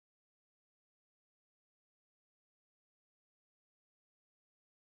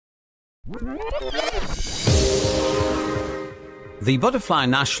The Butterfly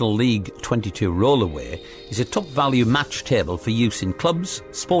National League 22 Rollaway is a top-value match table for use in clubs,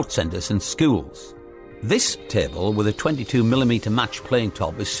 sports centres and schools. This table, with a 22mm match playing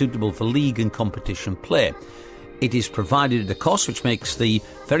top, is suitable for league and competition play. It is provided at a cost which makes the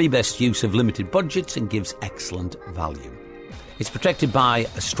very best use of limited budgets and gives excellent value. It's protected by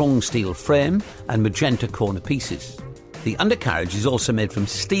a strong steel frame and magenta corner pieces. The undercarriage is also made from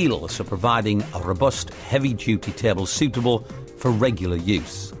steel, so providing a robust, heavy-duty table suitable for regular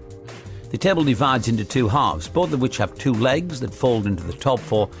use. The table divides into two halves, both of which have two legs that fold into the top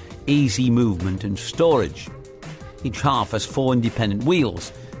for easy movement and storage. Each half has 4 independent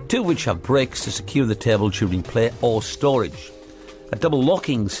wheels, 2 of which have brakes to secure the table during play or storage. A double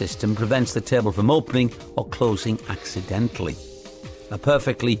locking system prevents the table from opening or closing accidentally. A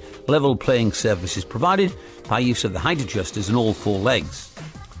perfectly level playing surface is provided by use of the height adjusters on all 4 legs.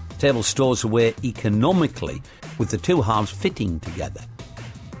 The table stores away economically with the two halves fitting together.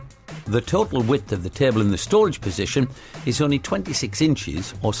 The total width of the table in the storage position is only 26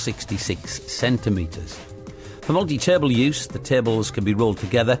 inches or 66 centimetres. For multi-table use, the tables can be rolled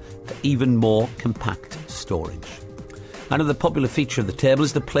together for even more compact storage. Another popular feature of the table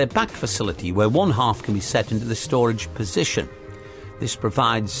is the play-back facility, where one half can be set into the storage position. This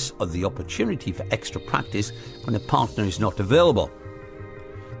provides the opportunity for extra practice when a partner is not available.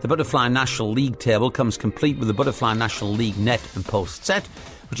 The Butterfly National League table comes complete with the Butterfly National League net and post set,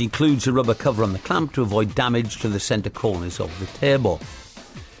 which includes a rubber cover on the clamp to avoid damage to the centre corners of the table.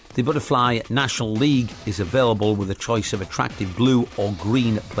 The Butterfly National League is available with a choice of attractive blue or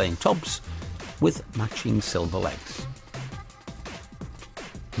green playing tops with matching silver legs.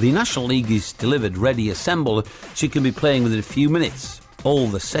 The National League is delivered ready assembled, so you can be playing within a few minutes. All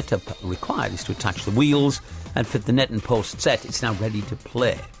the setup required is to attach the wheels and fit the net and post set. It's now ready to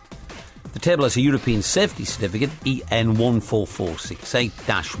play. The table has a European Safety Certificate EN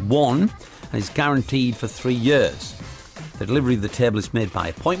 14468-1 and is guaranteed for 3 years. The delivery of the table is made by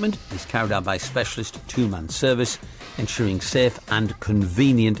appointment and is carried out by a specialist 2-man service, ensuring safe and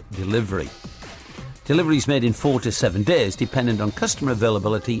convenient delivery. Delivery is made in 4 to 7 days, dependent on customer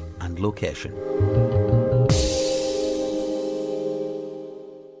availability and location.